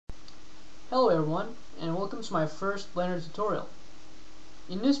Hello everyone, and welcome to my first Blender tutorial.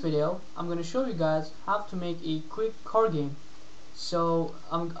 In this video, I'm going to show you guys how to make a quick car game. So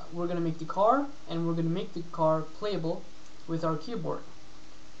we're going to make the car, and we're going to make the car playable with our keyboard.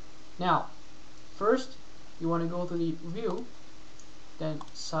 Now, first you want to go to the view, then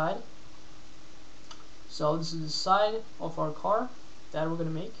side. So this is the side of our car that we're going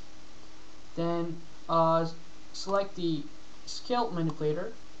to make. Then select the scale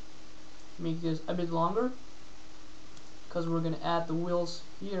manipulator. Make this a bit longer because we're going to add the wheels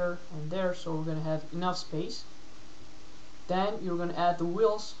here and there, so we're going to have enough space. Then you're going to add the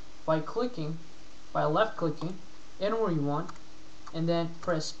wheels by left clicking anywhere you want, and then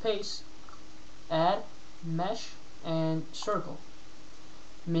press space, add, mesh, and circle.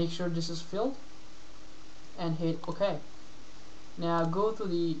 Make sure this is filled and hit OK. Now go to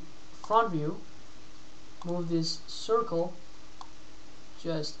the front view, move this circle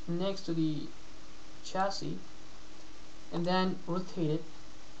just next to the chassis, and then rotate it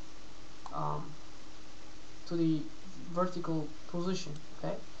to the vertical position.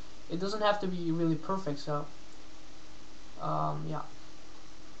 Okay, it doesn't have to be really perfect, so yeah.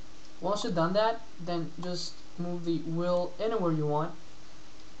 Once you've done that, then just move the wheel anywhere you want.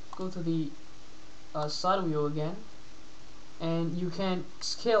 Go to the side wheel again, and you can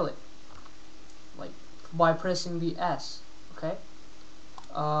scale it like by pressing the S. Okay.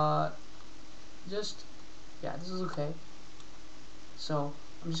 Yeah, this is okay. So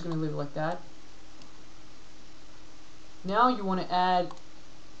I'm just gonna leave it like that. Now you want to add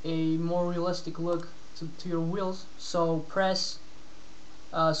a more realistic look to your wheels. So first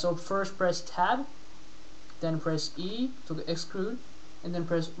press Tab, then press E to extrude, and then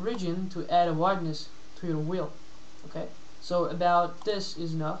press Region to add a wideness to your wheel. Okay, so about this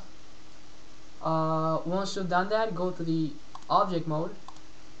is enough. Once you've done that, go to the object mode,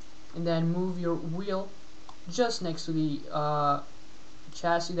 and then move your wheel just next to the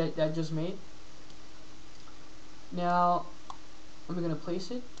chassis that I just made. Now I'm gonna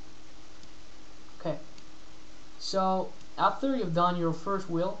place it. Okay, so after you've done your first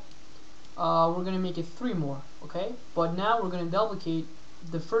wheel, we're gonna make it 3 more. Okay, but now we're gonna duplicate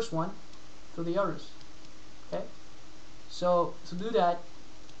the first one to the others. Okay, so to do that,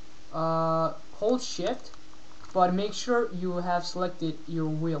 hold Shift, but make sure you have selected your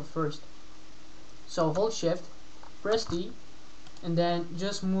wheel first. So hold Shift, press D, and then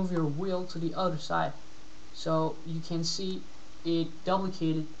just move your wheel to the other side, so you can see it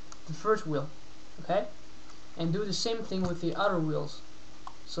duplicated the first wheel. Okay, and do the same thing with the other wheels.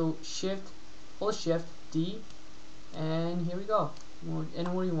 So hold Shift D, and here we go. Move it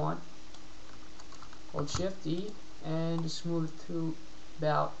anywhere you want. Hold Shift D, and just move it to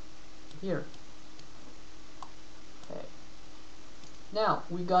about here. Okay. Now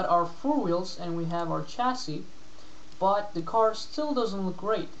we got our 4 wheels and we have our chassis, but the car still doesn't look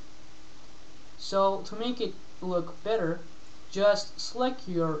great. So to make it look better, just select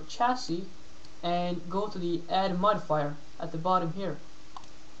your chassis and go to the Add modifier at the bottom here.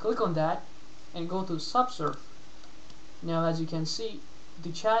 Click on that and go to Subsurf. Now as you can see,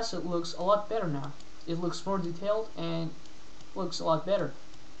 the chassis looks a lot better now. It looks more detailed and looks a lot better.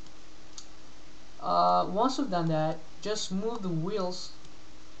 Once you've done that, just move the wheels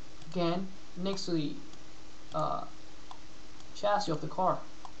again next to the chassis of the car,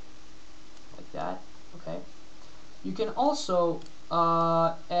 like that. Okay. You can also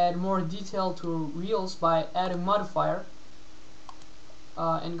add more detail to wheels by adding modifier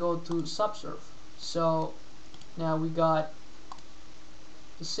and go to Subsurf. So now we got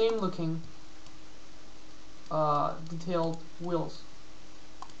the same looking detailed wheels.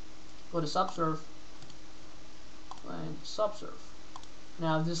 Go to Subsurf and Subsurf.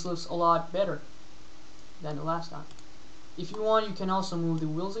 Now this looks a lot better than the last time. If you want, you can also move the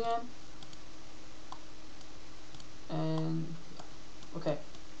wheels again. And okay.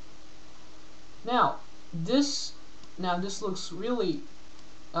 Now this looks really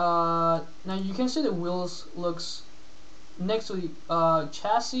now you can see the wheels looks next to the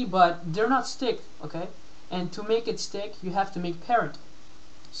chassis, but they're not stick. Okay, and to make it stick, you have to make parent.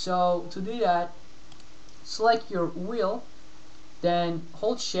 So to do that, select your wheel, then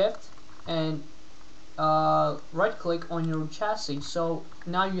hold Shift and right click on your chassis. So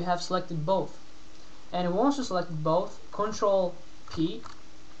now you have selected both, and once you selected both, Control P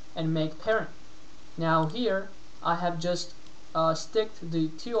and make parent. Now here I have just sticked the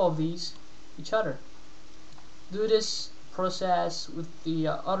 2 of these each other. Do this process with the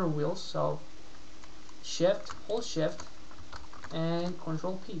other wheels. So hold Shift and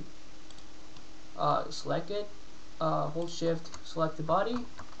Control P. Select it, hold Shift, select the body,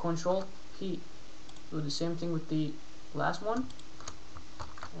 Control P. Do the same thing with the last one,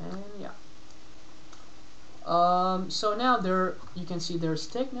 and yeah. So now you can see their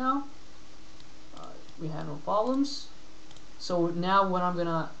stick now. We had no problems. So now when I'm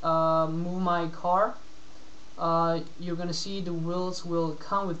gonna move my car, you're gonna see the wheels will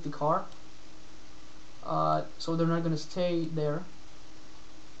come with the car. So they're not gonna stay there.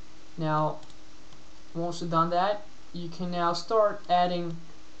 Now, once you've done that, you can now start adding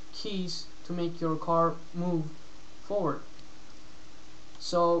keys to make your car move forward.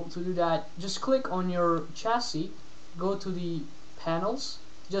 So to do that, just click on your chassis, go to the panels,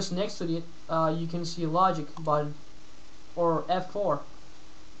 just next to it you can see a logic button or F4.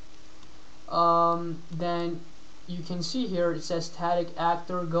 Then you can see here it says static,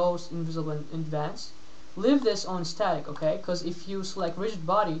 actor, ghost, invisible, and advanced. Leave this on static, okay, because if you select rigid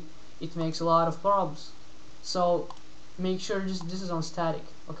body it makes a lot of problems. So make sure this is on static,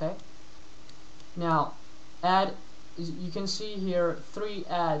 okay. Now add, you can see here 3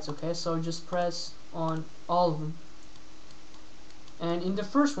 adds, okay, so just press on all of them, and in the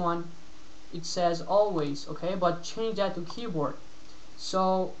first one it says always, okay, but change that to keyboard.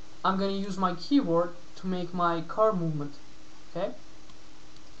 So I'm gonna use my keyboard to make my car movement, okay.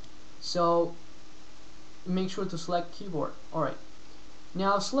 So make sure to select keyboard. Alright,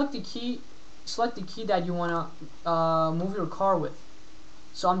 now select the key that you wanna move your car with.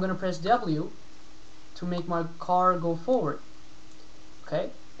 So I'm gonna press W to make my car go forward,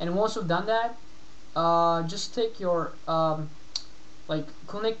 okay. And once you've done that, just take your like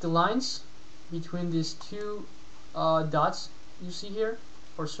connect the lines between these 2 dots you see here,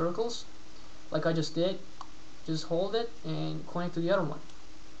 or circles, like I just did. Just hold it and connect to the other one.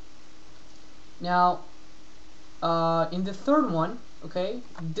 Now in the third one, okay,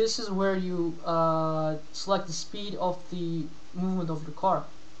 this is where you select the speed of the movement of your car.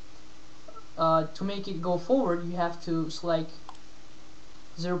 To make it go forward, you have to select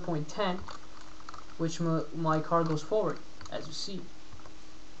 0.10, which my car goes forward, as you see.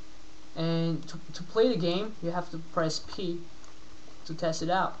 And to play the game, you have to press P to test it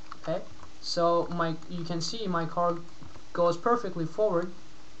out, okay. So you can see my car goes perfectly forward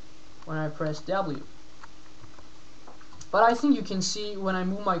when I press W. But I think you can see when I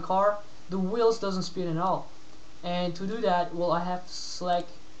move my car, the wheels doesn't spin at all. And to do that, well, I have to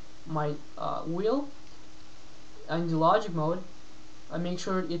select my wheel in the logic mode. I make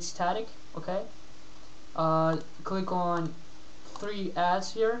sure it's static, okay. Click on 3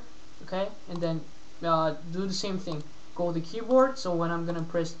 adds here, okay, and then do the same thing. Go to the keyboard, so when I'm gonna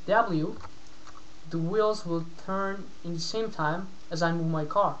press W, the wheels will turn in the same time as I move my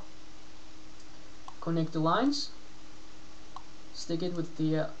car. Connect the lines, stick it with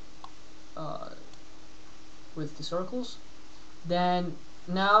the circles. Then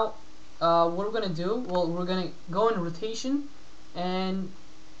now what we're gonna do, well, we're gonna go in rotation and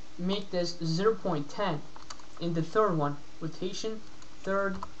make this 0.10 in the third one, rotation,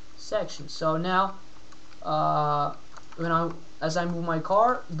 third section. So now as I move my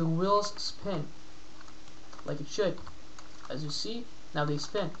car, the wheels spin like it should. As you see, now they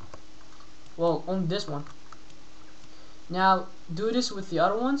spin. Well, on this one. Now do this with the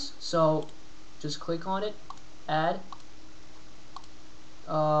other ones. So just click on it, add,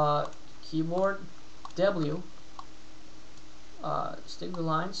 keyboard, W, stick the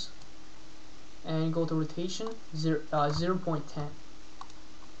lines, and go to rotation 0.10.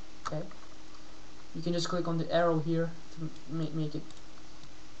 Okay, you can just click on the arrow here to make it.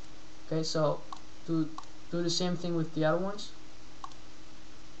 Okay, so do the same thing with the other ones.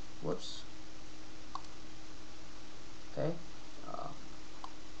 Whoops. Okay,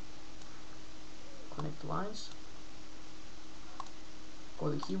 connect the lines, go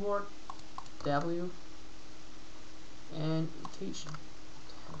to the keyboard, W, and rotation.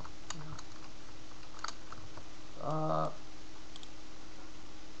 Hold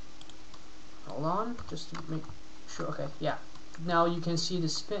on, just to make sure. Okay, yeah. Now you can see the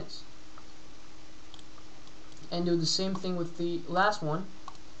spins. And do the same thing with the last one.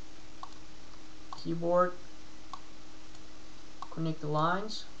 Keyboard, connect the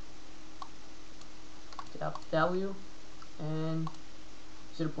lines, W, and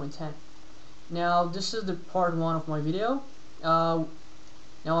 0.10. Now this is the part 1 of my video. Now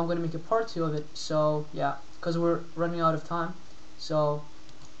I'm going to make a part 2 of it. So yeah, because we're running out of time. So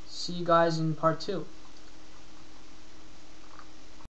see you guys in part 2.